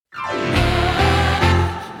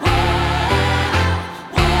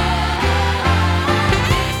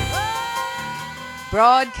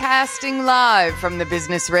Broadcasting live from the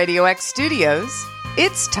Business RadioX studios,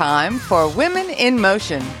 it's time for Women in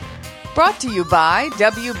Motion. Brought to you by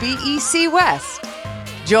WBEC West.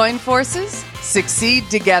 Join forces, succeed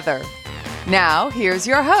together. Now, here's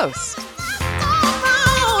your host.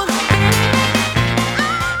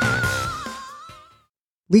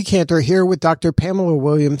 Lee Cantor here with Dr. Pamela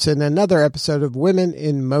Williamson, another episode of Women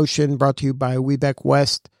in Motion brought to you by WBEC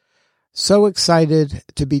West. So excited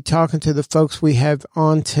to be talking to the folks we have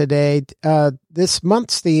on today. This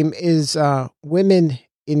month's theme is Women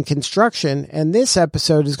in Construction, and this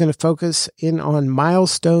episode is going to focus in on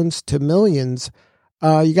Milestones to Millions.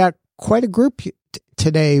 You got quite a group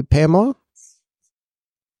today, Pamela.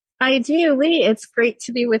 I do, Lee. It's great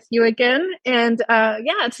to be with you again. And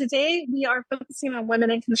today we are focusing on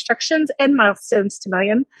women in construction and milestones to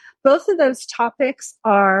million. Both of those topics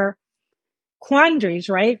are quandaries,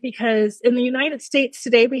 right? Because in the United States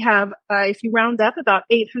today, we have, if you round up, about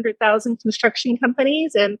 800,000 construction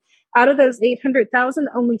companies. And out of those 800,000,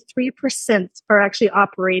 only 3% are actually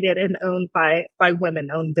operated and owned by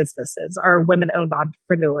women-owned businesses or women-owned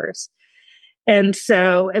entrepreneurs. And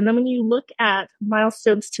then when you look at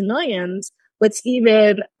milestones to millions, what's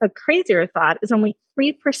even a crazier thought is only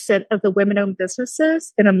 3% of the women-owned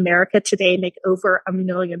businesses in America today make over $1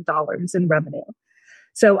 million in revenue.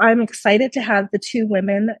 So I'm excited to have the two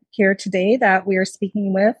women here today that we are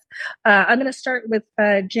speaking with. I'm going to start with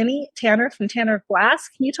Jenny Tanner from Tanner Glass.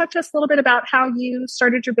 Can you talk to us a little bit about how you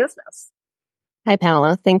started your business? Hi,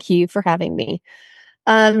 Pamela. Thank you for having me.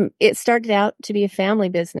 It started out to be a family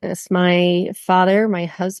business. My father, my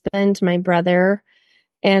husband, my brother,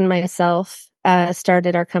 and myself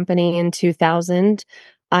started our company in 2000.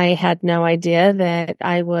 I had no idea that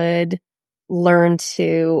I would learn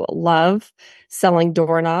to love selling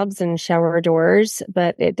doorknobs and shower doors,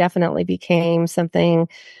 but it definitely became something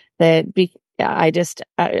that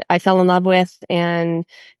I fell in love with, and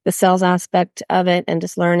the sales aspect of it and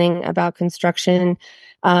just learning about construction.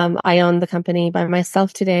 I own the company by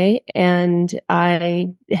myself today, and I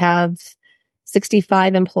have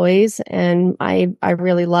 65 employees, and I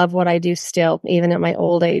really love what I do still, even at my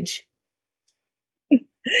old age.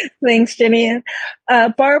 Thanks, Jenny.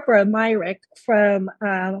 Barbara Myrick from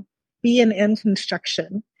B&N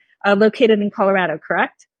Construction, located in Colorado,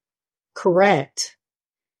 correct? Correct.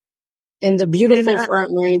 In the beautiful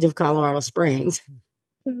Front Range of Colorado Springs.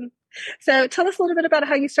 Mm-hmm. So tell us a little bit about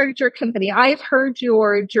how you started your company. I've heard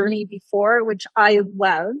your journey before, which I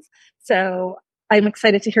love. So I'm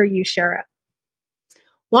excited to hear you share it.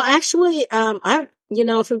 Well, actually,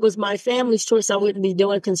 if it was my family's choice, I wouldn't be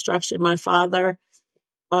doing construction. My father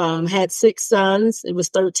had 6 sons. It was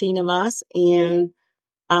 13 of us. And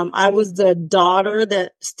I was the daughter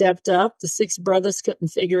that stepped up. The 6 brothers couldn't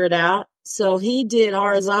figure it out. So he did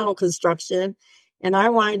horizontal construction, and I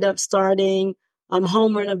wind up starting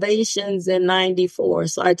home renovations in 94.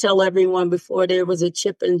 So I tell everyone, before there was a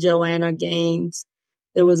Chip and Joanna Gaines,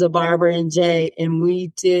 there was a Barbara and Jay, and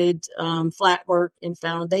we did flat work and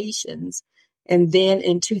foundations. And then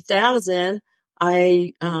in 2000,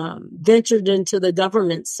 I ventured into the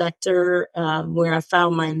government sector where I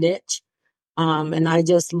found my niche, and I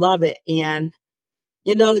just love it. And,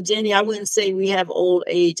 Jenny, I wouldn't say we have old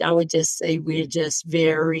age. I would just say we're just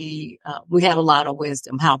very, we have a lot of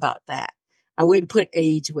wisdom. How about that? I wouldn't put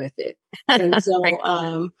age with it. And so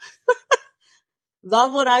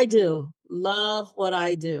love what I do. Love what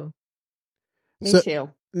I do. Me too.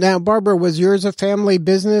 Now, Barbara, was yours a family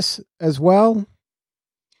business as well?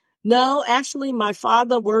 No, actually, my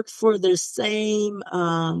father worked for the same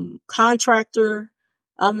contractor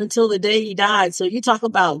until the day he died. So you talk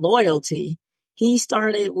about loyalty. He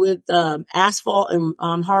started with asphalt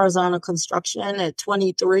and horizontal construction at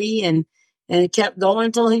 23 and it kept going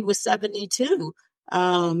until he was 72.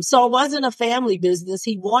 So it wasn't a family business.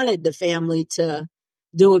 He wanted the family to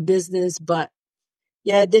do a business, but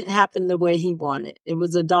it didn't happen the way he wanted. It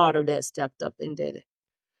was a daughter that stepped up and did it.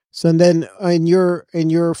 So then in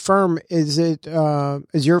your firm, is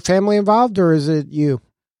your family involved or is it you?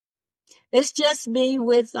 It's just me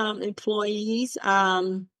with employees.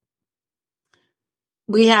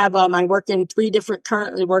 We have, currently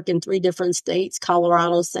work in 3 different states: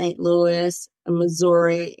 Colorado, St. Louis,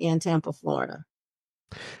 Missouri, and Tampa, Florida.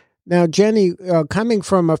 Now, Jenny, coming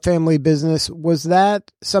from a family business, was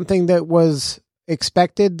that something that was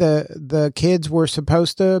expected? The kids were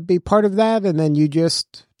supposed to be part of that, and then you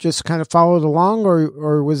just kind of followed along,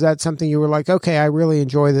 or was that something you were like, okay, I really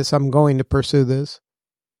enjoy this, I'm going to pursue this?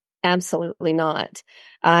 Absolutely not.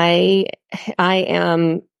 I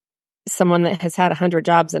am someone that has had 100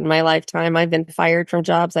 jobs in my lifetime. I've been fired from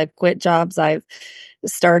jobs. I've quit jobs. I've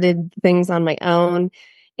started things on my own.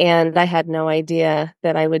 And I had no idea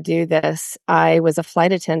that I would do this. I was a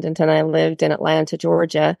flight attendant and I lived in Atlanta,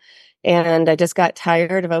 Georgia. And I just got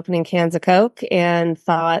tired of opening cans of Coke and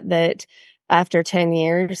thought that after 10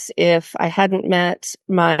 years, if I hadn't met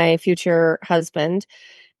my future husband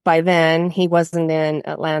by then, he wasn't in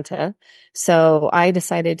Atlanta. So I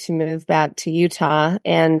decided to move back to Utah.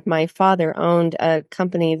 And my father owned a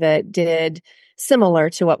company that did similar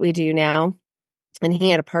to what we do now. And he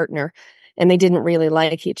had a partner, and they didn't really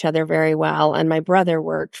like each other very well. And my brother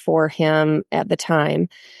worked for him at the time.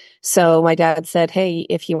 So my dad said, "Hey,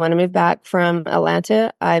 if you want to move back from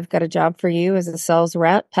Atlanta, I've got a job for you as a sales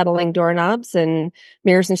rep, peddling doorknobs and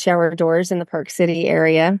mirrors and shower doors in the Park City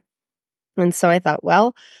area." And so I thought,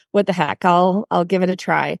 well, what the heck? I'll give it a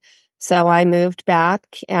try. So I moved back.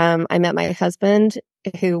 I met my husband,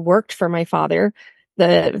 who worked for my father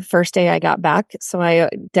the first day I got back. So I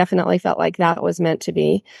definitely felt like that was meant to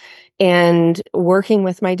be. And working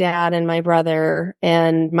with my dad and my brother,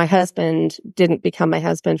 and my husband didn't become my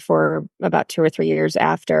husband for about 2 or 3 years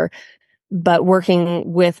after. But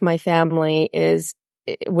working with my family it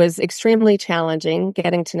was extremely challenging,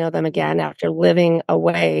 getting to know them again after living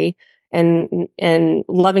away and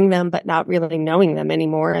loving them, but not really knowing them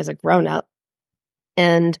anymore as a grown up,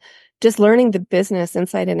 and just learning the business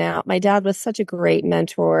inside and out. My dad was such a great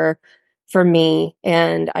mentor for me,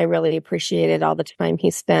 and I really appreciated all the time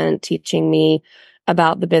he spent teaching me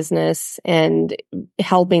about the business and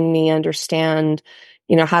helping me understand,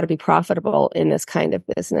 how to be profitable in this kind of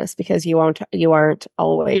business, because you aren't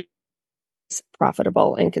always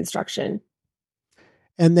profitable in construction.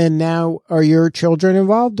 And then now, are your children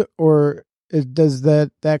involved, or does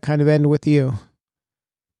that kind of end with you?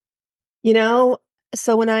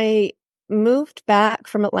 So when I moved back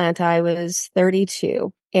from Atlanta, I was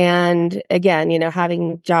 32. And again,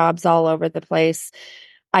 having jobs all over the place,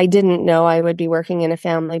 I didn't know I would be working in a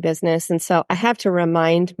family business. And so I have to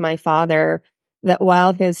remind my father that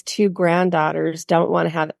while his two granddaughters don't want to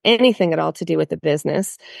have anything at all to do with the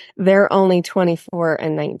business, they're only 24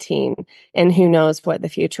 and 19, and who knows what the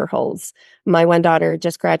future holds. My one daughter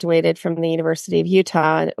just graduated from the University of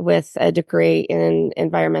Utah with a degree in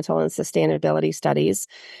environmental and sustainability studies.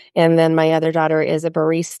 And then my other daughter is a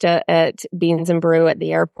barista at Beans and Brew at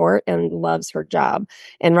the airport and loves her job.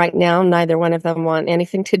 And right now, neither one of them want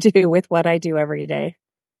anything to do with what I do every day.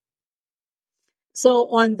 So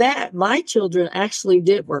on that, my children actually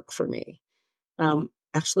did work for me.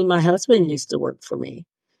 Actually, my husband used to work for me.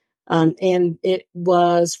 And it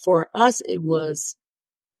was, for us, it was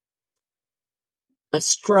a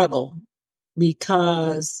struggle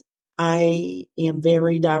because I am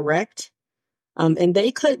very direct, and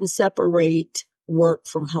they couldn't separate work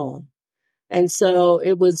from home. And so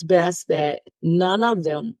it was best that none of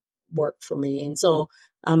them worked for me. And so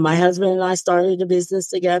my husband and I started a business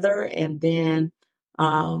together, and then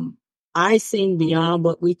I seen beyond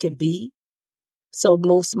what we could be. So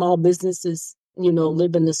most small businesses,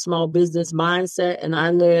 live in the small business mindset, and I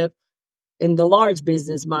live in the large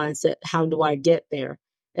business mindset. How do I get there?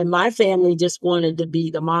 And my family just wanted to be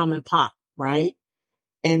the mom and pop, right?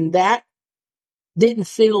 And that didn't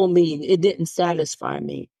fill me. It didn't satisfy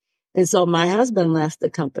me. And so my husband left the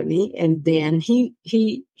company, and then he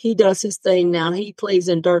does his thing now. He plays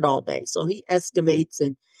in dirt all day. So he excavates,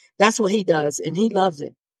 and that's what he does, and he loves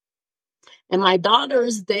it. And my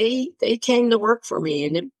daughters, they came to work for me,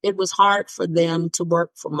 and it was hard for them to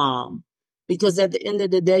work for mom, because at the end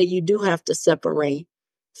of the day, you do have to separate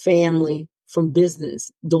family from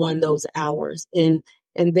business during those hours. And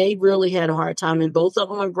they really had a hard time. And both of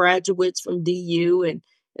them are graduates from DU.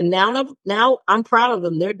 And now I'm proud of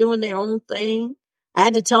them. They're doing their own thing. I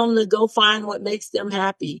had to tell them to go find what makes them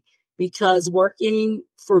happy, because working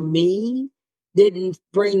for me didn't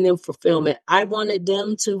bring them fulfillment. I wanted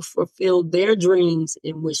them to fulfill their dreams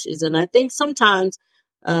and wishes. And I think sometimes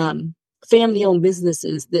family-owned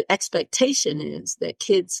businesses, the expectation is that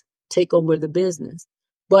kids take over the business.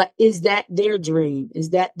 But is that their dream?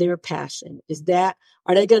 Is that their passion?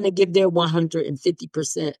 Are they going to give their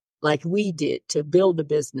 150% like we did to build a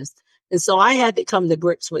business? And so I had to come to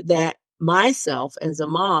grips with that myself as a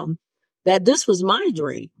mom, that this was my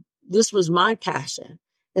dream. This was my passion.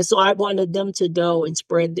 And so I wanted them to go and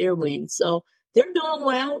spread their wings. So they're doing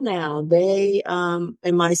well now. They, and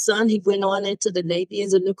my son, he went on into the Navy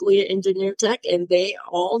as a nuclear engineer tech, and they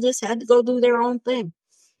all just had to go do their own thing.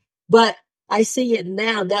 But I see it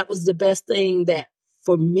now. That was the best thing that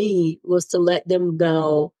for me, was to let them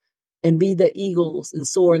go and be the eagles and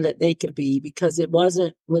soar that they could be, because it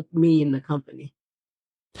wasn't with me in the company.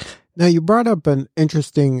 Now, you brought up an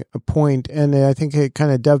interesting point, and I think it kind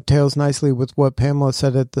of dovetails nicely with what Pamela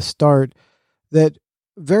said at the start, that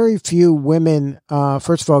very few women,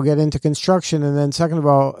 first of all, get into construction, and then second of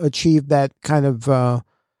all, achieve that kind of $1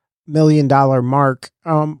 million mark.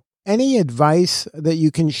 Any advice that you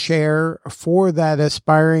can share for that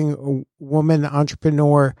aspiring woman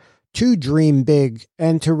entrepreneur to dream big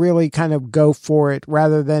and to really kind of go for it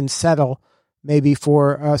rather than settle maybe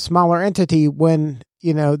for a smaller entity when,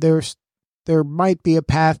 there might be a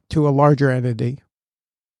path to a larger entity?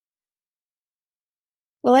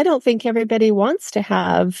 Well, I don't think everybody wants to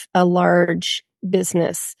have a large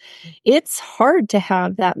business. It's hard to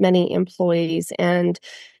have that many employees and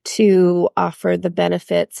to offer the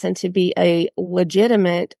benefits and to be a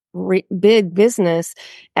legitimate big business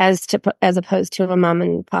as opposed to a mom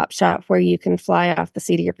and pop shop where you can fly off the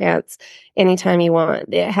seat of your pants anytime you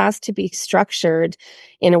want. It has to be structured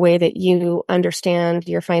in a way that you understand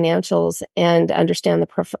your financials and understand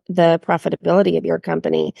the profitability of your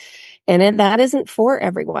company. And that isn't for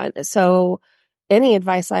everyone. So any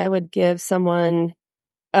advice I would give someone,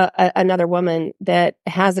 another woman that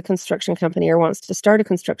has a construction company or wants to start a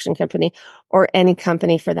construction company or any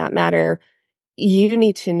company for that matter, you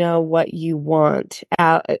need to know what you want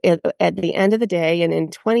at the end of the day. And in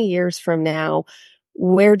 20 years from now,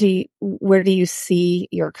 where do you see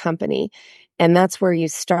your company? And that's where you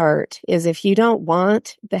start, is if you don't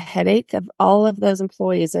want the headache of all of those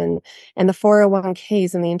employees and the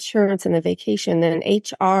 401ks and the insurance and the vacation and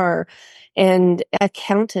HR and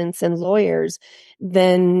accountants and lawyers,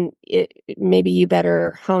 then maybe you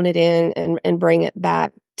better hone it in and bring it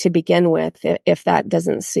back to begin with if that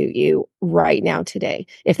doesn't suit you right now today,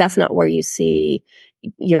 if that's not where you see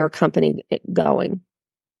your company going.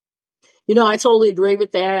 I totally agree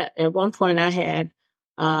with that. At one point I had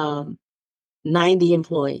 90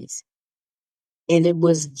 employees, and it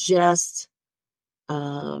was just,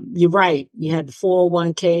 you're right. You had the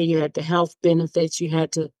 401k, you had the health benefits, you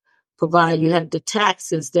had to provide, you had the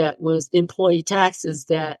taxes that was employee taxes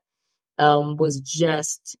that was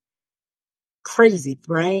just crazy,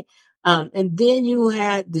 right? And then you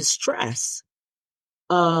had the stress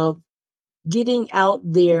of getting out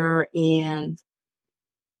there, and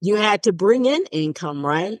you had to bring in income,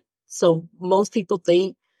 right? So most people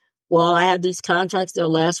think, well, I have these contracts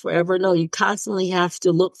that'll last forever. No, you constantly have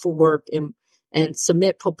to look for work and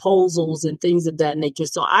submit proposals and things of that nature.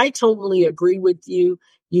 So I totally agree with you.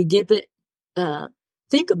 You give it,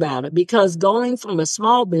 think about it, because going from a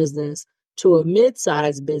small business to a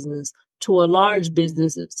mid-sized business to a large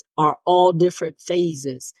business are all different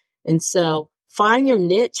phases. And so find your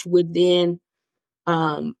niche within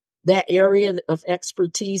that area of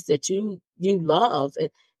expertise that you love.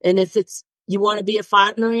 And if you want to be a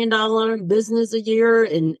 $5 million business a year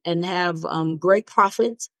and have great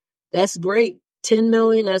profits, that's great. 10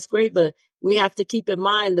 million, that's great. But we have to keep in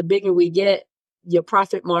mind, the bigger we get, your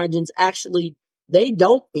profit margins actually, they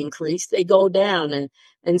don't increase, they go down.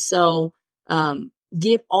 And so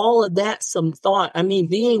give all of that some thought. I mean,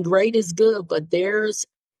 being great is good, but there's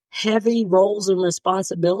heavy roles and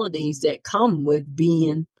responsibilities that come with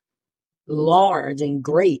being large and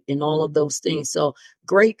great and all of those things. So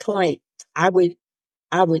great point. I would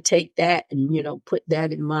take that and, put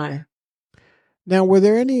that in my. Now, were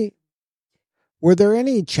there any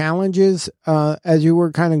challenges as you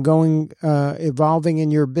were kind of going, evolving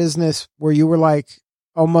in your business where you were like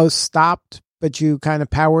almost stopped, but you kind of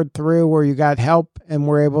powered through, or you got help and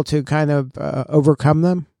were able to kind of overcome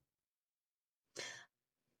them?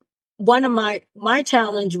 One of my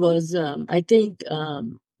challenge was, I think,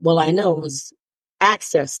 I know it was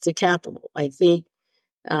access to capital. I think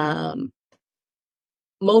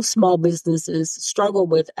most small businesses struggle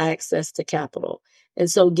with access to capital. And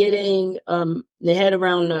so getting the head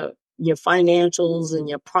around your financials and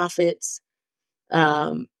your profits,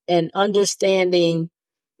 and understanding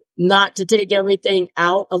not to take everything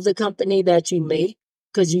out of the company that you make,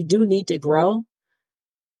 because you do need to grow,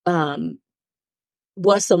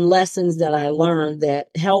 was some lessons that I learned that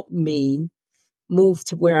helped me move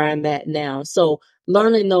to where I'm at now. So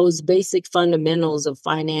learning those basic fundamentals of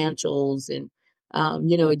financials and,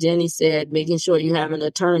 Jenny said, making sure you have an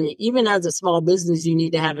attorney. Even as a small business, you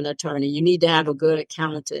need to have an attorney. You need to have a good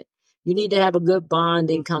accountant. You need to have a good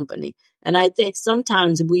bonding company. And I think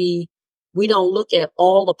sometimes we don't look at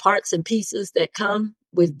all the parts and pieces that come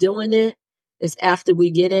with doing it. It's after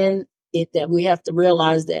we get in it that we have to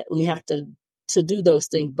realize that we have to do those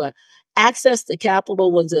things. But access to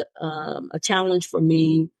capital was a challenge for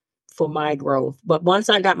me for my growth. But once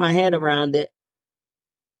I got my head around it,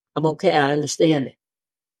 I'm okay. I understand it.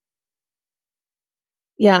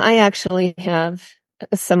 Yeah, I actually have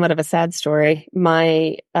somewhat of a sad story.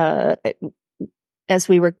 As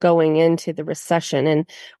we were going into the recession, and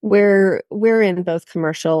we're in both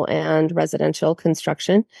commercial and residential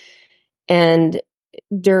construction. And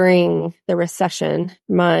during the recession,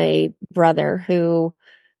 my brother, who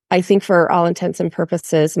I think for all intents and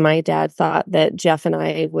purposes, my dad thought that Jeff and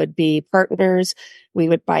I would be partners. We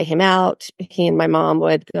would buy him out. He and my mom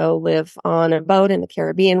would go live on a boat in the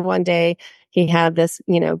Caribbean one day. He had this,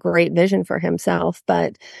 great vision for himself.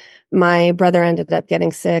 But my brother ended up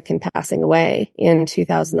getting sick and passing away in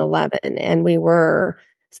 2011. And we were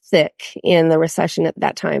thick in the recession at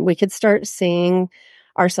that time. We could start seeing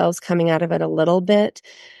ourselves coming out of it a little bit.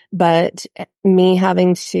 But me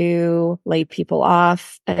having to lay people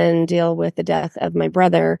off and deal with the death of my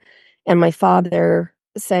brother, and my father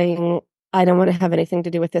saying, I don't want to have anything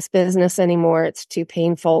to do with this business anymore. It's too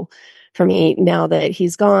painful for me now that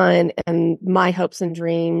he's gone. And my hopes and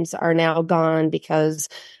dreams are now gone because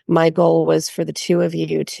my goal was for the two of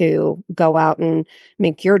you to go out and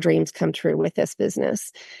make your dreams come true with this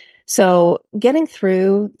business. So getting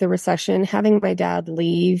through the recession, having my dad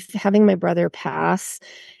leave, having my brother pass,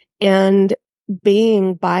 and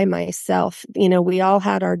being by myself, we all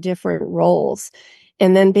had our different roles.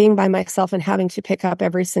 And then being by myself and having to pick up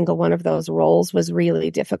every single one of those roles was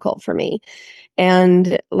really difficult for me.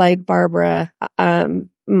 And like Barbara,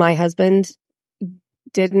 my husband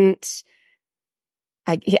didn't,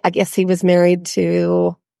 I guess he was married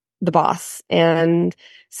to the boss. And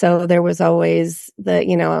so there was always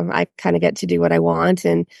I kind of get to do what I want.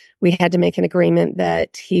 And we had to make an agreement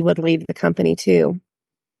that he would leave the company too.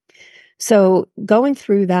 So going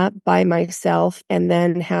through that by myself and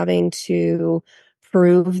then having to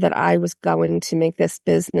prove that I was going to make this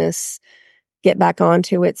business get back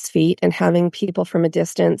onto its feet, and having people from a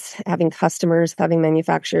distance, having customers, having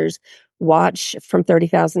manufacturers watch from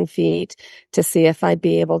 30,000 feet to see if I'd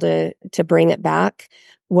be able to bring it back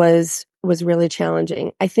was really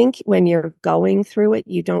challenging. I think when you're going through it,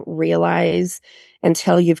 you don't realize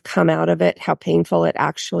until you've come out of it how painful it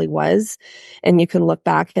actually was. And you can look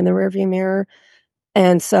back in the rearview mirror.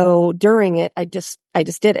 And so during it, I just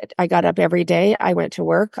did it. I got up every day. I went to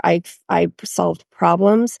work. I solved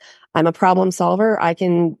problems. I'm a problem solver. I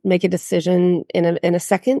can make a decision in a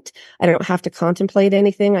second. I don't have to contemplate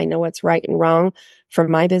anything. I know what's right and wrong for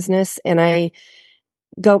my business. And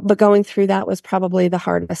but going through that was probably the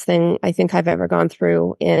hardest thing I think I've ever gone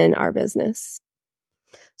through in our business.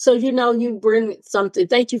 So, you bring something.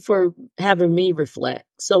 Thank you for having me reflect.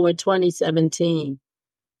 So in 2017,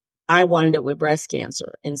 I wound up with breast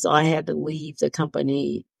cancer. And so I had to leave the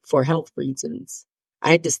company for health reasons.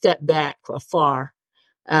 I had to step back afar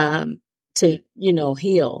to,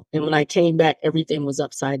 heal. And when I came back, everything was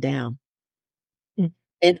upside down. Mm.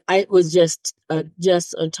 And it was just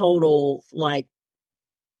a total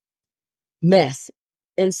mess.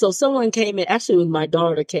 And so someone came in, actually my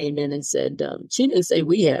daughter came in and said, she didn't say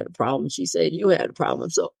we had a problem. She said, you had a problem.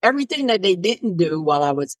 So everything that they didn't do while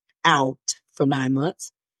I was out for 9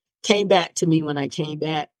 months came back to me when I came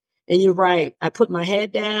back. And you're right. I put my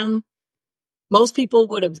head down. Most people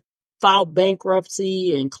would have filed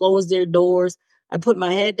bankruptcy and closed their doors. I put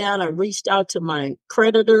my head down. I reached out to my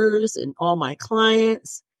creditors and all my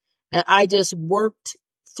clients, and I just worked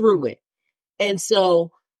through it. And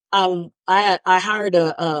so I hired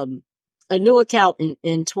a new accountant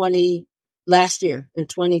last year in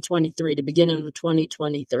 2023, the beginning of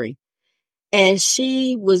 2023. And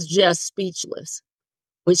she was just speechless.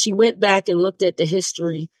 When she went back and looked at the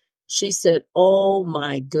history, she said, oh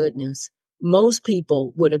my goodness, most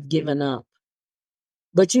people would have given up,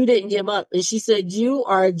 but you didn't give up. And she said,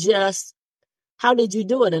 how did you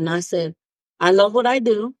do it? And I said, I love what I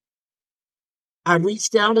do. I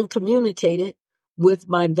reached out and communicated with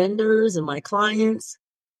my vendors and my clients,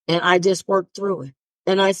 and I just worked through it.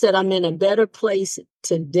 And I said, I'm in a better place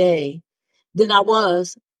today than I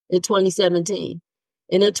was in 2017.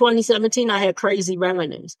 And in 2017, I had crazy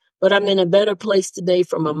revenues, but I'm in a better place today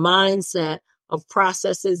from a mindset of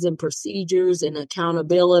processes and procedures and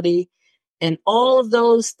accountability and all of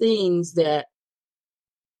those things that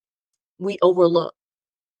we overlook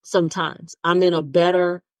sometimes. I'm in a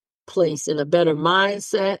better place, in a better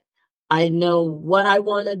mindset. I know what I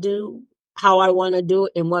want to do, how I want to do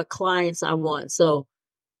it, and what clients I want. So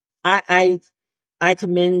I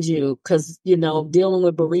commend you because, dealing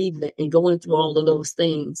with bereavement and going through all of those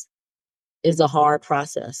things is a hard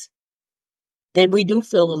process. And we do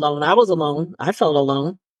feel alone. I was alone. I felt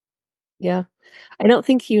alone. Yeah. I don't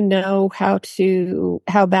think you know how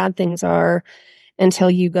bad things are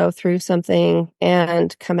until you go through something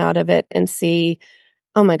and come out of it and see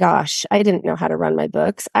oh my gosh, I didn't know how to run my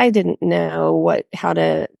books. I didn't know how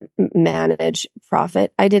to manage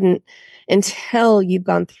profit. I didn't until you've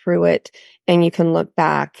gone through it and you can look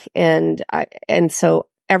back. And so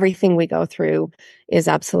everything we go through is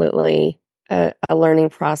absolutely a learning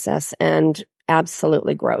process and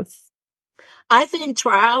absolutely growth. I think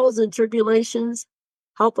trials and tribulations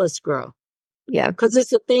help us grow. Yeah. Because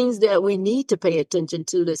it's the things that we need to pay attention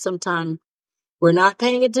to that sometimes we're not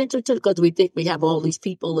paying attention to because we think we have all these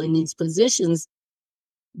people in these positions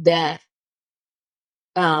that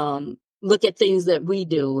look at things that we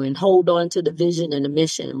do and hold on to the vision and the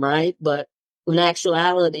mission, right? But in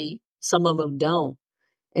actuality, some of them don't.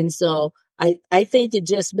 And so I think it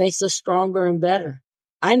just makes us stronger and better.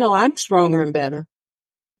 I know I'm stronger and better.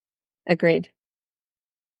 Agreed.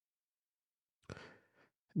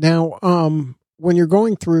 Now, when you're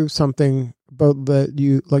going through something, both that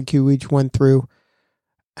you each went through,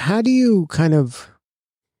 how do you kind of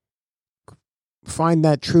find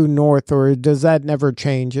that true north, or does that never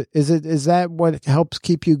change? Is that what helps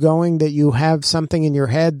keep you going, that you have something in your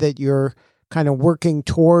head that you're kind of working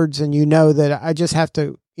towards, and you know that I just have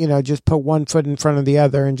to, just put one foot in front of the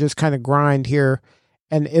other and just kind of grind here,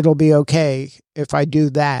 and it'll be okay if I do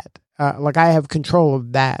that. Like I have control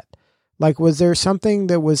of that. Like, was there something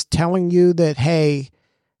that was telling you that, hey,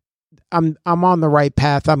 I'm on the right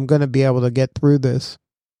path, I'm going to be able to get through this?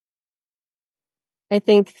 I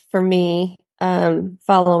think for me,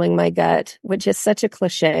 following my gut, which is such a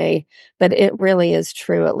cliche, but it really is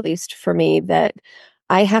true, at least for me, that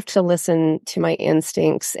I have to listen to my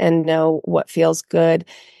instincts and know what feels good.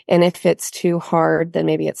 And if it's too hard, then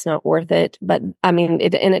maybe it's not worth it. But I mean,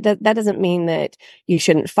 that doesn't mean that you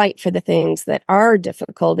shouldn't fight for the things that are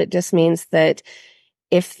difficult. It just means that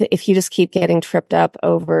if you just keep getting tripped up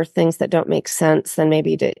over things that don't make sense, then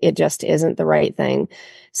maybe it just isn't the right thing.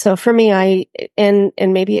 So for me, and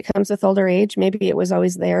maybe it comes with older age, maybe it was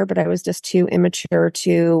always there, but I was just too immature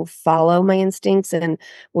to follow my instincts and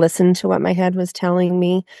listen to what my head was telling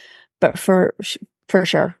me. But for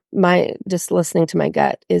sure, just listening to my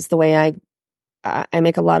gut is the way I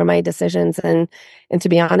make a lot of my decisions. And to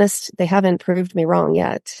be honest, they haven't proved me wrong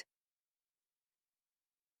yet.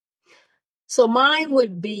 So mine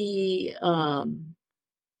would be, I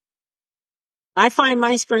find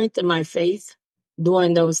my strength in my faith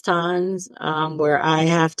during those times where I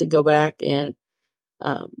have to go back and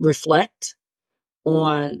reflect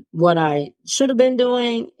on what I should have been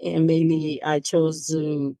doing. And maybe I chose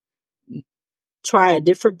to try a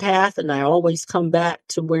different path, and I always come back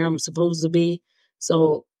to where I'm supposed to be.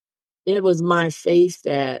 So it was my faith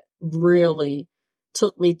that really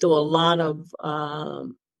took me through a lot of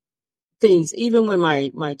things. Even when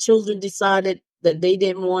my children decided that they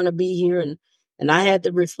didn't want to be here, and I had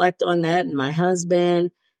to reflect on that, and my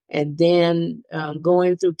husband, and then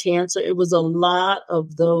going through cancer, it was a lot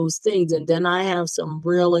of those things. And then I have some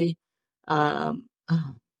really, I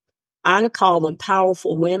call them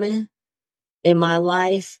powerful women in my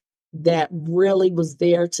life that really was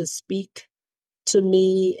there to speak to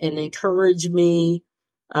me and encourage me.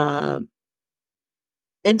 And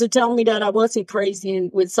to tell me that I wasn't crazy,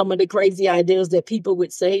 and with some of the crazy ideas that people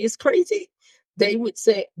would say is crazy, they would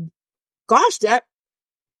say, gosh,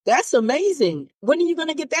 that's amazing. When are you going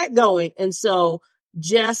to get that going? And so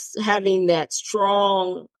just having that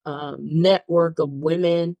strong network of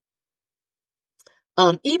women,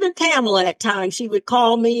 even Pamela at times, she would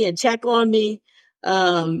call me and check on me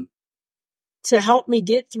to help me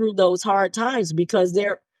get through those hard times, because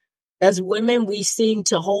as women, we seem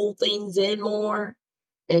to hold things in more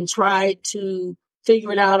and try to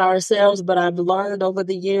figure it out ourselves. But I've learned over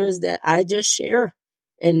the years that I just share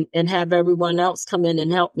and have everyone else come in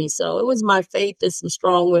and help me. So it was my faith and some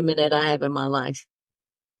strong women that I have in my life.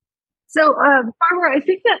 So, Barbara, I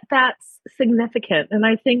think that that's significant. And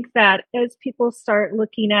I think that as people start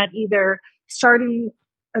looking at either starting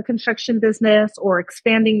a construction business or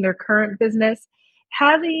expanding their current business,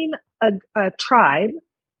 having a tribe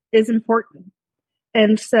is important.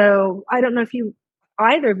 And so I don't know if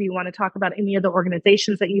either of you want to talk about any of the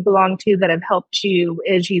organizations that you belong to that have helped you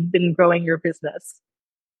as you've been growing your business.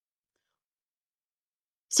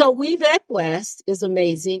 So WeBack West is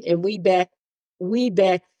amazing, and WeBack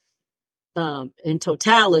in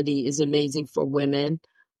totality is amazing for women.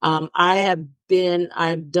 I've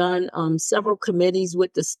done several committees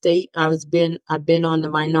with the state. I've been on the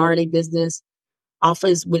minority business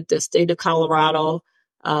office with the state of Colorado.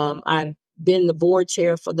 I've been the board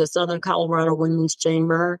chair for the Southern Colorado Women's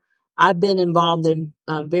Chamber. I've been involved in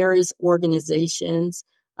various organizations.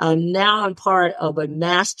 Now I'm part of a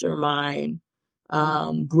mastermind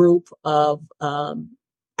group of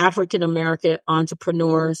African American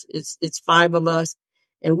entrepreneurs. It's 5 of us,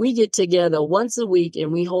 and we get together once a week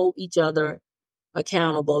and we hold each other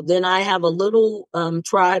accountable. Then I have a little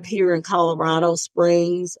tribe here in Colorado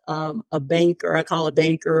Springs, a banker, I call a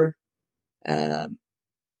banker,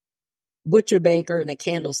 butcher banker and a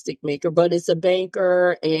candlestick maker, but it's a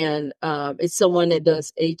banker, and it's someone that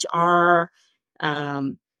does HR.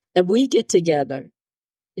 And we get together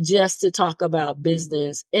just to talk about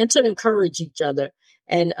business and to encourage each other.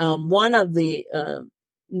 And one of the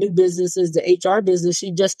new businesses, the HR business,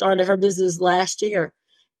 she just started her business last year.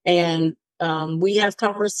 And we have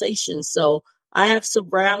conversations. So I have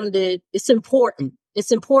surrounded, it's important.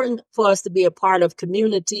 It's important for us to be a part of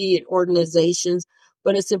community and organizations,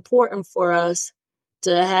 but it's important for us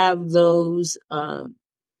to have those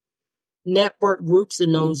network groups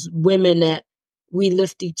and those women that we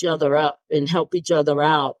lift each other up and help each other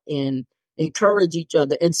out and encourage each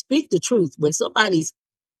other and speak the truth. When somebody's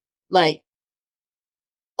like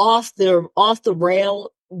off the rail,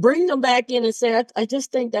 bring them back in and say, I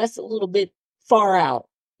just think that's a little bit far out.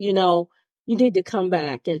 You know, you need to come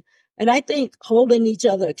back. And I think holding each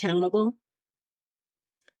other accountable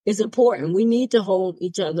is important. We need to hold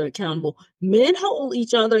each other accountable. Men hold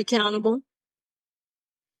each other accountable.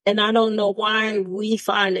 And I don't know why we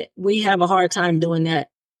find it, we have a hard time doing that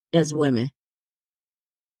as women.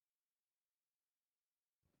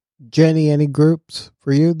 Jenny, any groups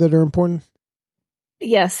for you that are important?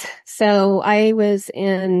 Yes. So I was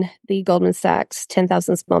in the Goldman Sachs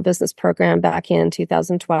 10,000 Small Business Program back in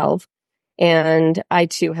 2012. And I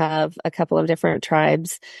too have a couple of different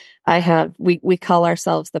tribes. We call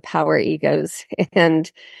ourselves the Power Egos.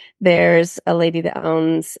 And there's a lady that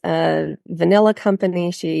owns a vanilla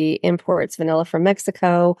company. She imports vanilla from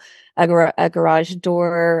Mexico, a garage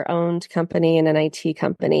door owned company, and an IT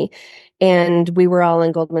company. And we were all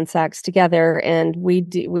in Goldman Sachs together. And we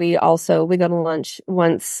go to lunch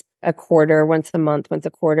once a quarter, once a month, once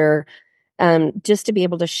a quarter, just to be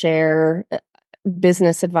able to share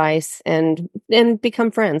business advice and become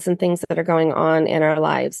friends and things that are going on in our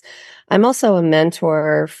lives. I'm also a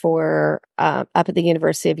mentor for up at the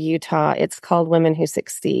University of Utah. It's called Women Who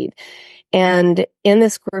Succeed. And in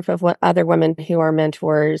this group of other women who are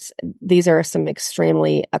mentors, these are some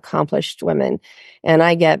extremely accomplished women. And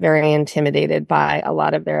I get very intimidated by a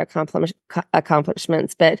lot of their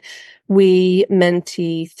accomplishments. But we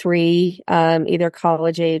mentee 3 either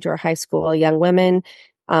college age or high school young women.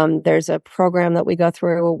 There's a program that we go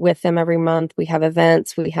through with them every month. We have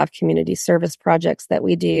events, we have community service projects that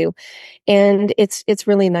we do. And it's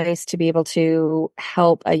really nice to be able to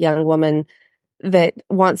help a young woman that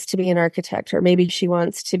wants to be an architect, or maybe she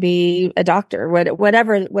wants to be a doctor,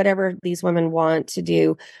 whatever these women want to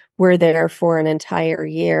do. We're there for an entire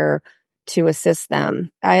year to assist them.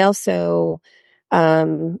 I also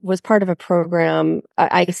was part of a program.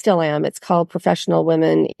 I still am. It's called Professional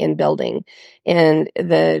Women in Building, and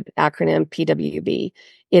the acronym PWB.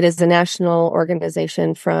 It is a national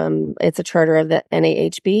organization it's a charter of the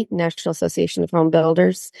NAHB, National Association of Home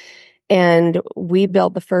Builders. And we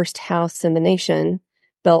built the first house in the nation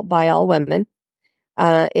built by all women.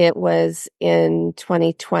 It was in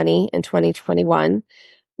 2020 and 2021.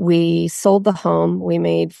 We sold the home. We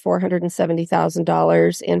made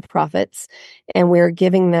 $470,000 in profits, and we're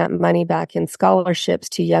giving that money back in scholarships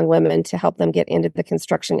to young women to help them get into the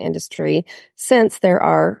construction industry, since there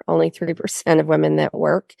are only 3% of women that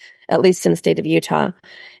work, at least in the state of Utah.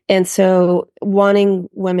 And so wanting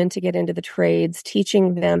women to get into the trades,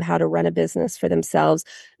 teaching them how to run a business for themselves,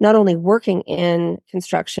 not only working in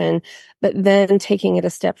construction, but then taking it a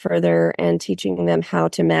step further and teaching them how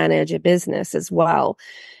to manage a business as well.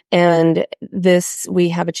 And we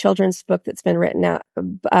have a children's book that's been written out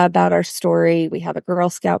about our story. We have a Girl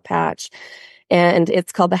Scout patch, and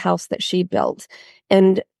it's called The House That She Built.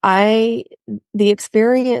 And the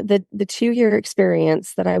 2-year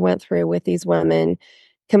experience that I went through with these women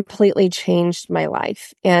completely changed my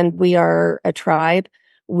life. And we are a tribe.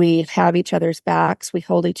 We have each other's backs. We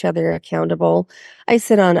hold each other accountable. I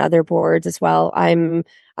sit on other boards as well. I'm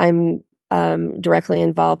directly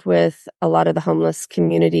involved with a lot of the homeless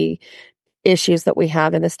community issues that we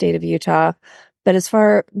have in the state of Utah. But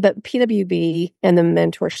the PWB and the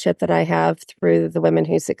mentorship that I have through the Women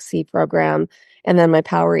Who Succeed program, and then my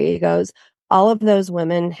Power Egos, all of those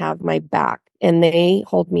women have my back and they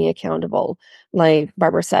hold me accountable. Like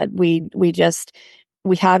Barbara said, we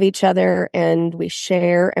have each other, and we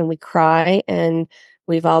share and we cry, and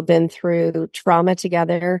we've all been through trauma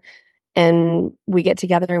together. And we get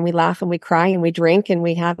together and we laugh and we cry and we drink and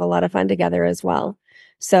we have a lot of fun together as well.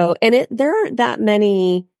 So, and there aren't that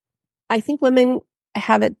many, I think women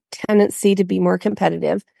have a tendency to be more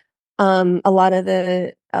competitive. A lot of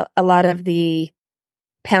the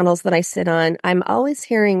panels that I sit on, I'm always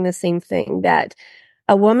hearing the same thing, that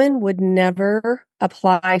a woman would never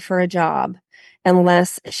apply for a job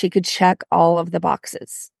unless she could check all of the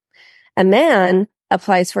boxes. A man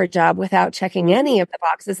applies for a job without checking any of the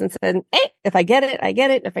boxes and said, hey, if I get it, I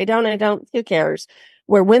get it. If I don't, I don't. Who cares?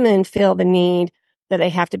 Where women feel the need that they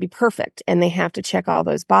have to be perfect and they have to check all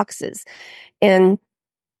those boxes. And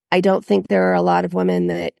I don't think there are a lot of women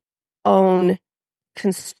that own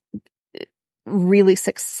really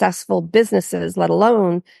successful businesses, let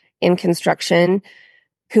alone in construction,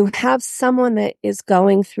 who have someone that is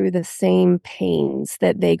going through the same pains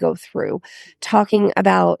that they go through, talking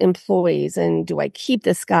about employees and do I keep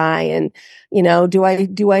this guy? And, do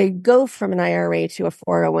I go from an IRA to a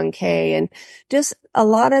 401k? And just a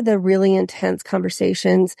lot of the really intense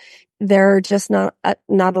conversations. There are just not a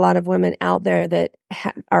lot of women out there that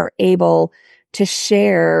are able to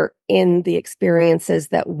share in the experiences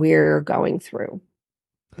that we're going through.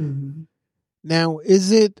 Mm-hmm. Now, is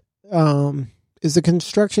the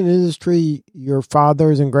construction industry your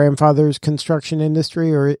father's and grandfather's construction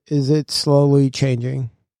industry, or is it slowly changing?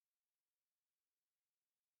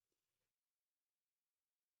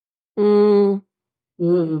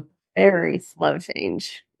 Very slow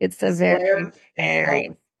change. It's a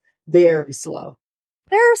very slow.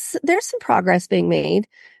 There's some progress being made.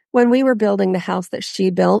 When we were building the house that she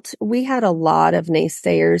built, we had a lot of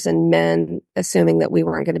naysayers and men assuming that we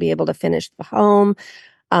weren't going to be able to finish the home.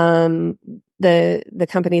 The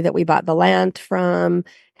company that we bought the land from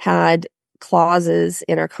had clauses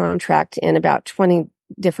in our contract in about 20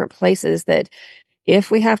 different places that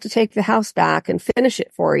if we have to take the house back and finish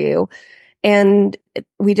it for you, and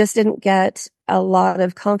we just didn't get a lot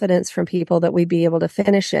of confidence from people that we'd be able to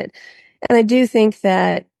finish it. And I do think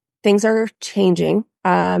that things are changing.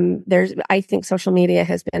 I think social media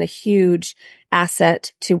has been a huge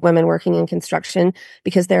asset to women working in construction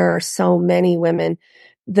because there are so many women,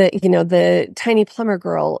 the tiny plumber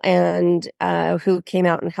girl and who came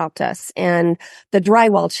out and helped us, and the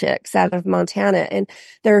drywall chicks out of Montana. And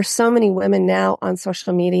there are so many women now on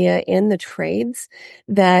social media in the trades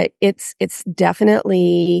that it's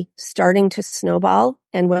definitely starting to snowball,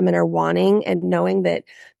 and women are wanting and knowing that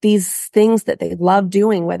these things that they love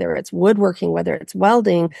doing, whether it's woodworking, whether it's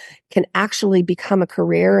welding, can actually become a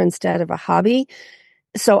career instead of a hobby.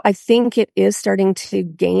 So I think it is starting to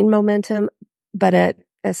gain momentum, but at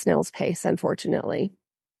a snail's pace, unfortunately.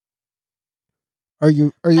 I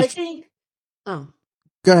think, go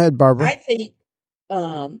ahead, Barbara. I think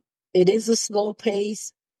it is a slow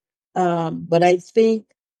pace, but I think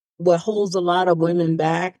what holds a lot of women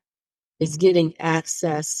back is getting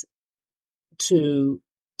access to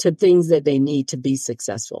things that they need to be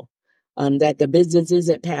successful. That the business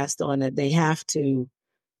isn't passed on, that they have to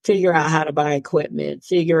figure out how to buy equipment,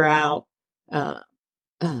 figure out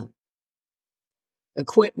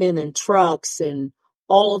equipment and trucks and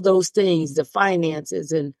all of those things, the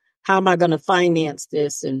finances, and how am I going to finance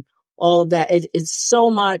this and all of that. It's so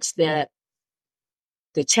much that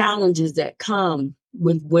the challenges that come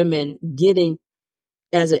with women getting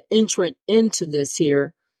as an entrant into this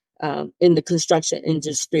here in the construction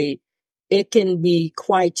industry, it can be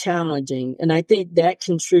quite challenging. And I think that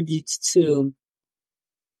contributes to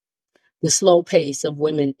the slow pace of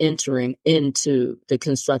women entering into the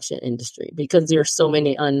construction industry because there are so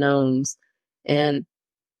many unknowns, and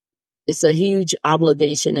it's a huge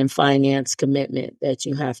obligation and finance commitment that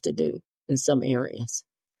you have to do in some areas.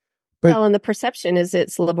 And the perception is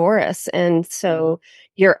it's laborious. And so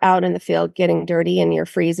you're out in the field getting dirty and you're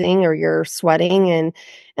freezing or you're sweating. And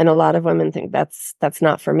a lot of women think that's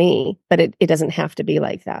not for me, but it doesn't have to be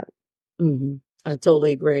like that. Mm-hmm. I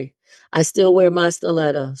totally agree. I still wear my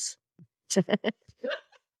stilettos.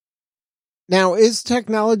 Now, is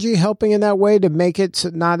technology helping in that way to make it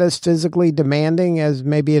not as physically demanding as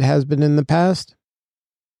maybe it has been in the past?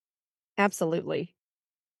 Absolutely.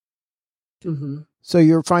 Mm-hmm. So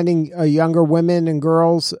you're finding younger women and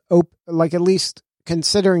girls, like at least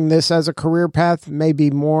considering this as a career path,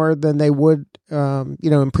 maybe more than they would,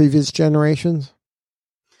 in previous generations?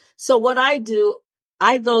 So what I do,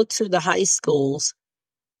 I go to the high schools,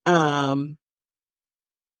 and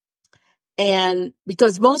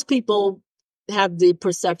because most people have the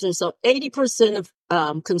perception, so 80%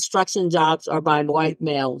 of construction jobs are by white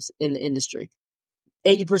males in the industry,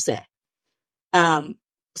 80%.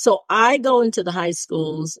 So I go into the high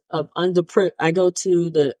schools I go to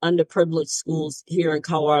the underprivileged schools here in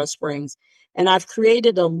Colorado Springs, and I've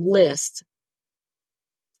created a list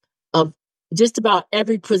of just about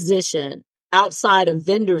every position outside of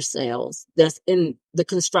vendor sales that's in the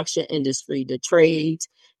construction industry, the trades,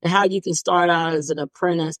 and how you can start out as an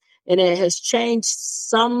apprentice. And it has changed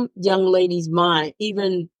some young ladies' mind,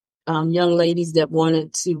 even young ladies that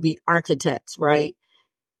wanted to be architects, right?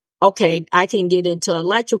 Okay, I can get into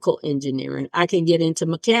electrical engineering. I can get into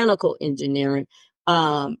mechanical engineering.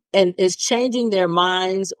 And it's changing their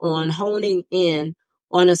minds on honing in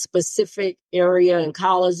on a specific area in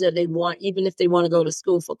college that they want, even if they want to go to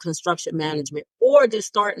school for construction management or just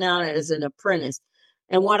starting out as an apprentice.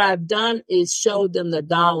 And what I've done is showed them the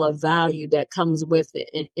dollar value that comes with it.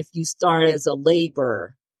 And if you start as a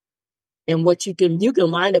laborer, and what you can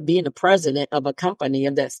wind up being the president of a company,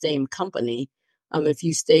 of that same company, if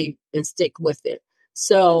you stay and stick with it.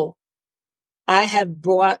 So I have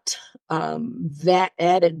brought that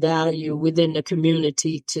added value within the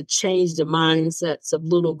community to change the mindsets of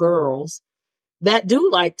little girls that do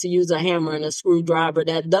like to use a hammer and a screwdriver,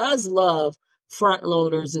 that does love front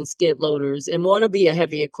loaders and skid loaders and want to be a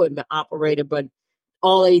heavy equipment operator, but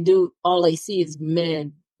all they see is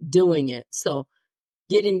men doing it. So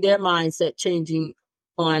getting their mindset changing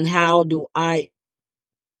on how do I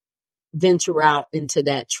venture out into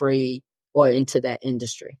that trade or into that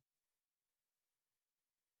industry.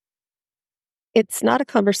 It's not a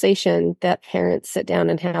conversation that parents sit down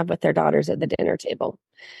and have with their daughters at the dinner table.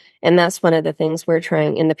 And that's one of the things we're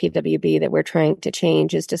trying in the PWB that we're trying to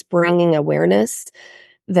change, is just bringing awareness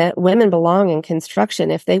that women belong in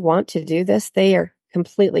construction. If they want to do this, they are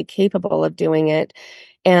completely capable of doing it.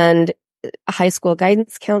 And high school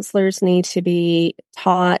guidance counselors need to be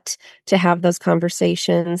taught to have those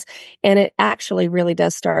conversations. And it actually really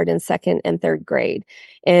does start in second and third grade.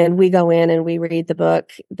 And we go in and we read the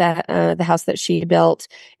book, that The House That She Built,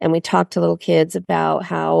 and we talk to little kids about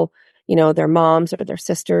how, you know, their moms or their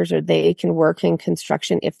sisters or they can work in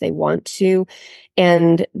construction if they want to.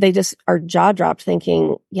 And they just are jaw dropped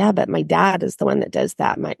thinking, yeah, but my dad is the one that does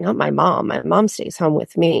that. Not my mom. My mom stays home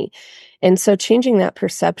with me. And so changing that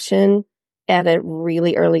perception at a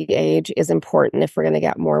really early age is important if we're going to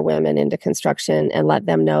get more women into construction, and let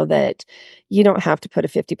them know that you don't have to put a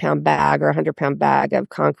 50-pound bag or a 100-pound bag of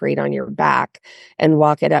concrete on your back and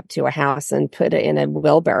walk it up to a house and put it in a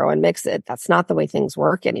wheelbarrow and mix it. That's not the way things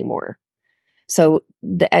work anymore. So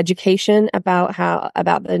the education about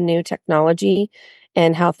the new technology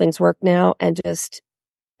and how things work now, and just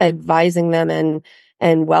advising them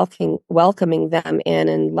and welcoming them in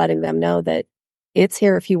and letting them know that it's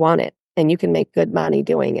here if you want it and you can make good money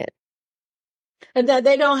doing it. And that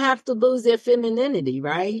they don't have to lose their femininity,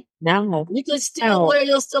 right? No. You can still wear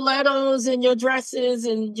your stilettos and your dresses,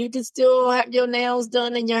 and you can still have your nails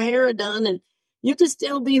done and your hair done, and you can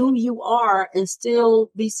still be who you are and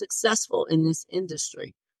still be successful in this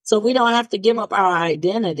industry. So we don't have to give up our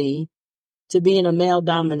identity to be in a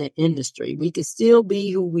male-dominant industry. We can still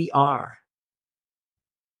be who we are.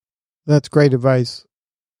 That's great advice.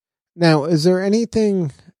 Now, is there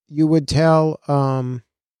anything you would tell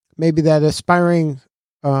maybe that aspiring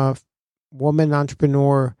woman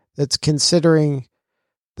entrepreneur that's considering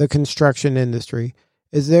the construction industry?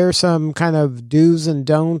 Is there some kind of do's and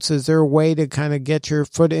don'ts? Is there a way to kind of get your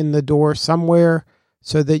foot in the door somewhere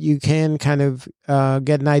so that you can kind of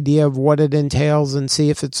get an idea of what it entails and see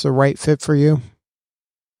if it's the right fit for you?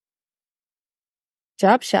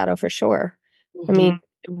 Job shadow for sure. Mm-hmm. I mean,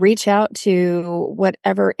 reach out to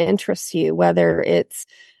whatever interests you, whether it's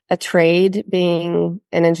a trade, being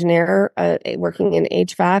an engineer, working in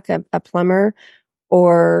HVAC, a plumber,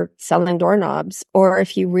 or selling doorknobs, or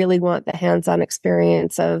if you really want the hands-on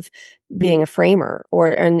experience of being a framer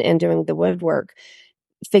and doing the woodwork,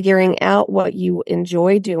 figuring out what you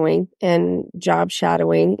enjoy doing and job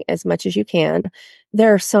shadowing as much as you can.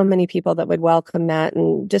 There are so many people that would welcome that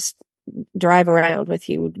and just drive around with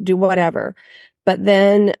you, do whatever. But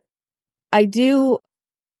then I do,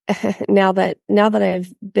 now that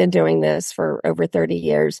I've been doing this for over 30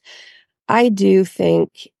 years, I do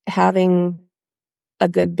think having a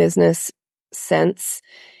good business sense,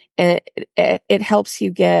 it helps you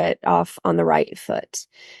get off on the right foot.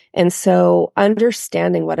 And so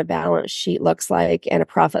understanding what a balance sheet looks like and a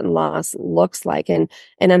profit and loss looks like, and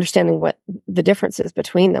understanding what the differences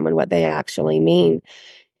between them and what they actually mean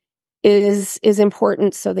is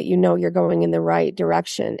important, so that you know you're going in the right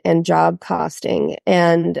direction. And job costing,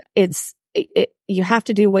 and you have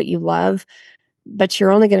to do what you love, but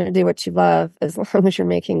you're only going to do what you love as long as you're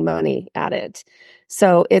making money at it.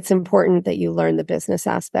 So it's important that you learn the business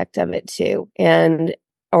aspect of it too,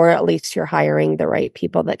 or at least you're hiring the right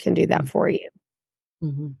people that can do that for you.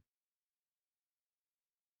 Mm-hmm.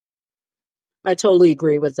 I totally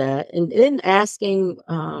agree with that. And then asking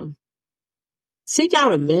seek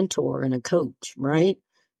out a mentor and a coach, right?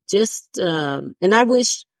 Just, and I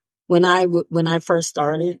wish when I first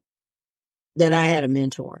started that I had a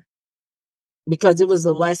mentor, because it was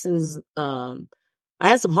the lessons, I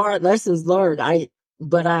had some hard lessons learned.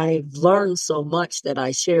 But I've learned so much that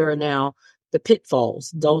I share now. The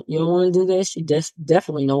pitfalls. You don't want to do this. You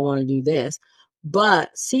definitely don't want to do this. But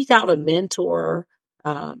seek out a mentor,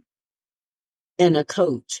 and a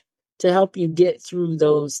coach to help you get through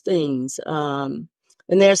those things. And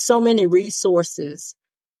there's so many resources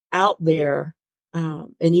out there,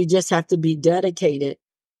 and you just have to be dedicated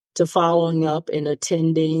to following up and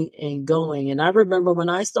attending and going. And I remember when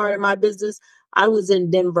I started my business, I was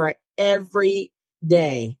in Denver every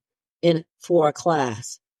day for a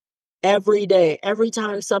class. Every day, every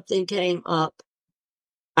time something came up.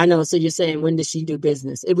 I know. So you're saying, when did she do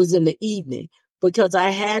business? It was in the evening, because I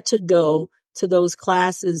had to go to those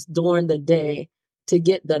classes during the day to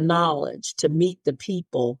get the knowledge, to meet the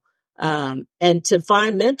people, and to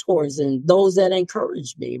find mentors and those that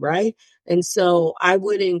encouraged me. Right. And so I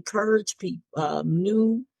would encourage people,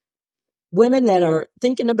 new women that are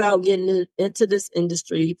thinking about getting into this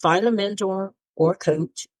industry, find a mentor or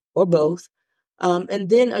coach or both, and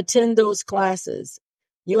then attend those classes.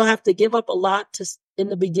 You'll have to give up a lot in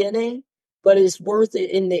the beginning, but it's worth it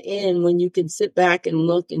in the end when you can sit back and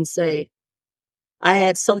look and say, I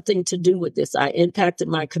had something to do with this. I impacted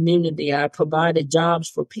my community. I provided jobs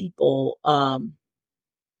for people, and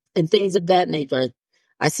things of that nature.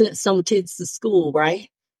 I sent some kids to school, right?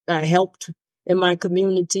 I helped in my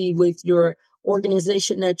community with your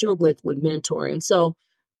organization that you're with mentoring. So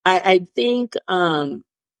I think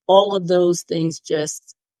all of those things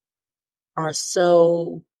just are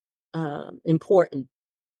so important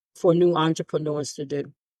for new entrepreneurs to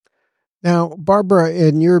do. Now, Barbara,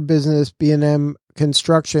 in your business, B&M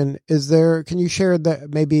Construction, can you share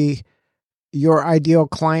maybe your ideal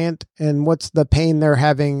client and what's the pain they're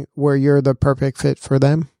having where you're the perfect fit for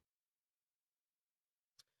them?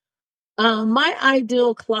 My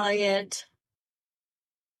ideal client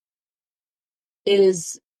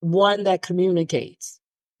is one that communicates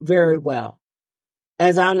very well.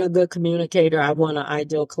 As I'm a good communicator, I want an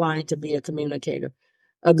ideal client to be a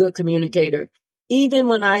good communicator. Even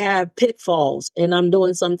when I have pitfalls and I'm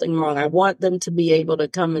doing something wrong, I want them to be able to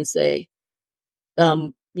come and say,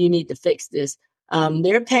 you need to fix this.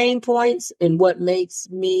 Their pain points and what makes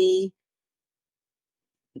me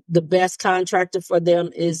the best contractor for them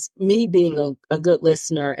is me being a good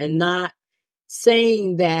listener and not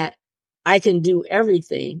saying that I can do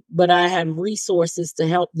everything, but I have resources to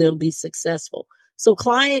help them be successful. So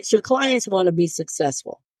your clients want to be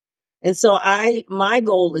successful. And so my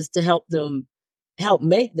goal is to help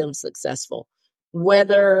make them successful,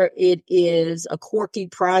 whether it is a quirky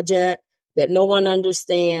project that no one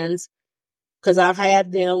understands, because I've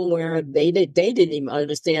had them where they didn't even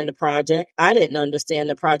understand the project. I didn't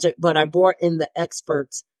understand the project, but I brought in the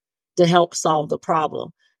experts to help solve the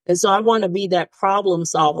problem. And so I want to be that problem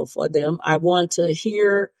solver for them. I want to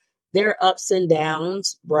hear their ups and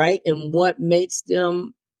downs, right? And what makes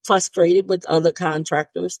them frustrated with other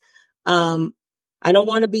contractors. I don't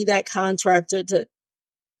want to be that contractor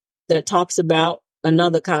that talks about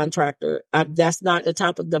another contractor. That's not the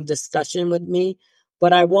topic of discussion with me.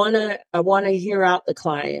 But I want to hear out the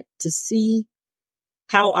client to see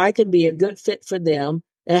how I can be a good fit for them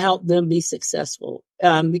and help them be successful.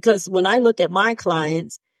 Because when I look at my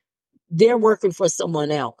clients, they're working for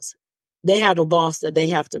someone else. They have a boss that they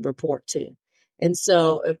have to report to. And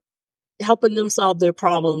so helping them solve their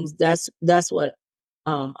problems, that's what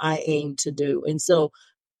I aim to do. And so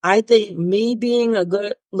I think me being a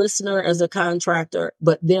good listener as a contractor,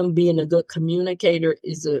 but them being a good communicator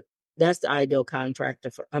that's the ideal client for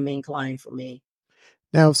me.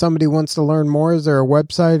 Now, if somebody wants to learn more, is there a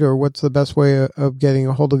website or what's the best way of getting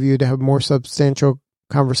a hold of you to have more substantial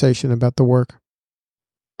conversation about the work?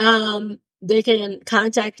 They can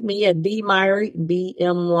contact me at BMyrick,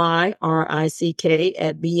 BMYRICK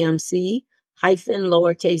at BMC-i.com,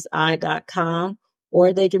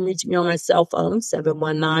 or they can reach me on my cell phone,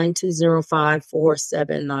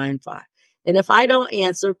 719-205-4795. And if I don't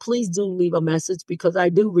answer, please do leave a message because I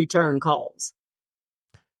do return calls.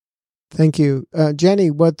 Thank you. Jenny,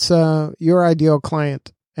 what's your ideal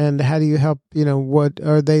client and how do you help, what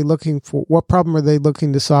are they looking for? What problem are they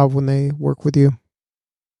looking to solve when they work with you?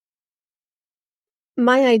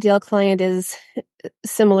 My ideal client is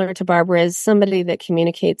similar to Barbara, is somebody that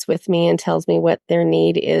communicates with me and tells me what their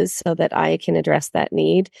need is so that I can address that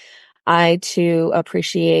need. I too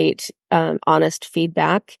appreciate honest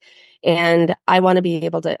feedback, and I want to be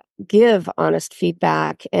able to give honest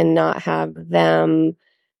feedback and not have them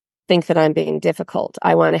think that I'm being difficult.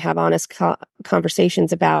 I want to have honest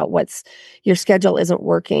conversations about your schedule isn't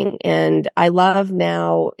working. And I love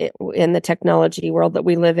now in the technology world that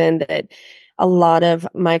we live in that a lot of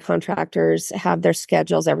my contractors have their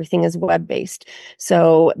schedules. Everything is web-based.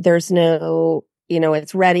 So there's no,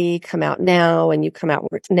 it's ready, come out now, and you come out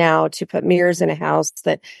now to put mirrors in a house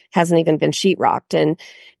that hasn't even been sheetrocked. And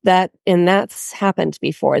that's happened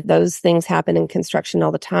before. Those things happen in construction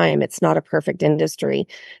all the time. It's not a perfect industry.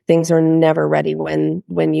 Things are never ready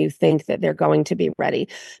when you think that they're going to be ready.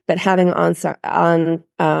 But having online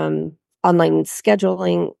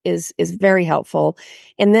scheduling is very helpful.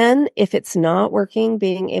 And then if it's not working,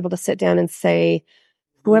 being able to sit down and say,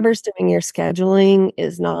 whoever's doing your scheduling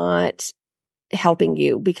is not helping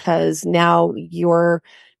you, because now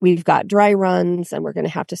we've got dry runs and we're going to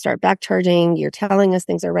have to start back charging. You're telling us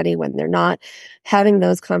things are ready when they're not. Having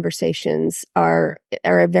those conversations are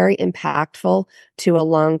very impactful to a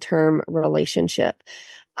long-term relationship.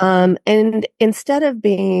 And instead of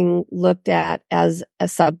being looked at as a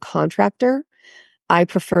subcontractor, I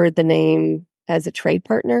prefer the name as a trade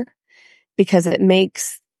partner, because it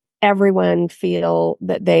makes everyone feel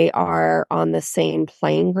that they are on the same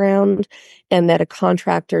playing ground, and that a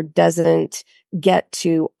contractor doesn't get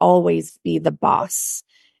to always be the boss.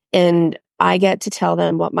 And I get to tell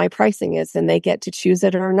them what my pricing is, and they get to choose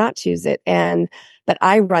it or not choose it. But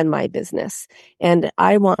I run my business, and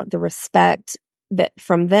I want the respect that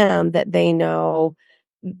from them, that they know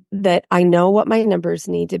that I know what my numbers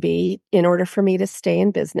need to be in order for me to stay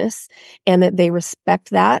in business, and that they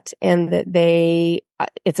respect that, and that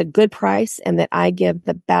it's a good price, and that I give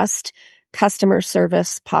the best customer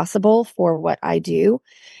service possible for what I do,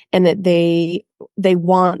 and that they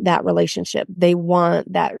want that relationship. They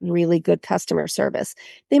want that really good customer service.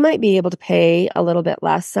 They might be able to pay a little bit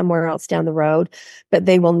less somewhere else down the road, but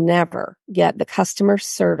they will never get the customer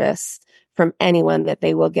service from anyone that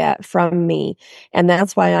they will get from me. And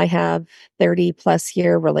that's why I have 30 plus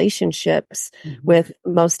year relationships with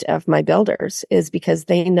most of my builders, is because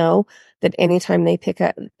they know that anytime they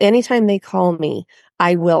call me,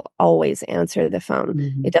 I will always answer the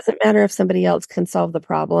phone. It doesn't matter if somebody else can solve the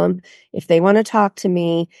problem. If they want to talk to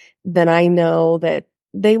me, then I know that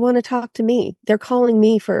they want to talk to me. They're calling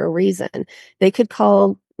me for a reason. They could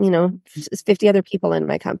call 50 other people in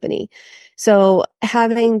my company. So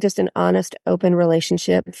having just an honest, open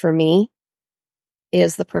relationship for me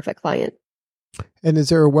is the perfect client. And is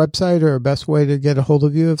there a website or a best way to get a hold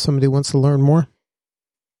of you if somebody wants to learn more?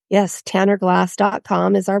 Yes,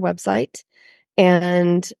 tannerglass.com is our website.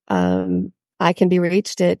 And I can be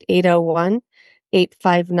reached at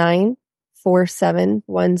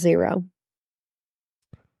 801-859-4710.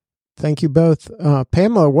 Thank you both.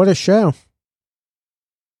 Pamela, what a show.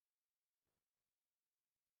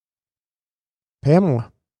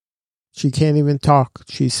 Pamela, she can't even talk.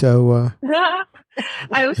 She's so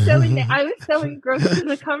I was so engrossed in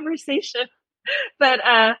the conversation. But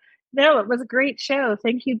no, it was a great show.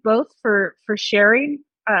 Thank you both for sharing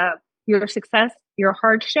your success, your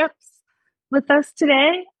hardships with us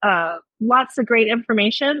today. Lots of great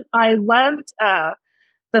information. I loved the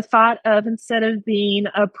thought of, instead of being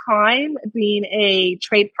a prime, being a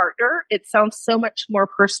trade partner. It sounds so much more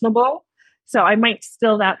personable. So I might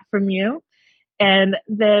steal that from you. And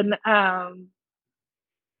then I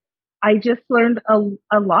just learned a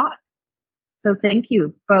lot. So thank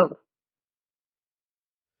you both.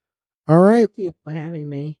 All right. Thank you for having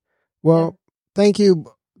me. Well, thank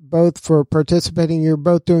you both for participating. You're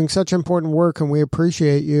both doing such important work, and we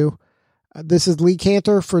appreciate you. This is Lee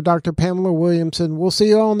Cantor for Dr. Pamela Williamson. We'll see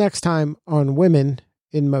you all next time on Women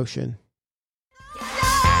in Motion.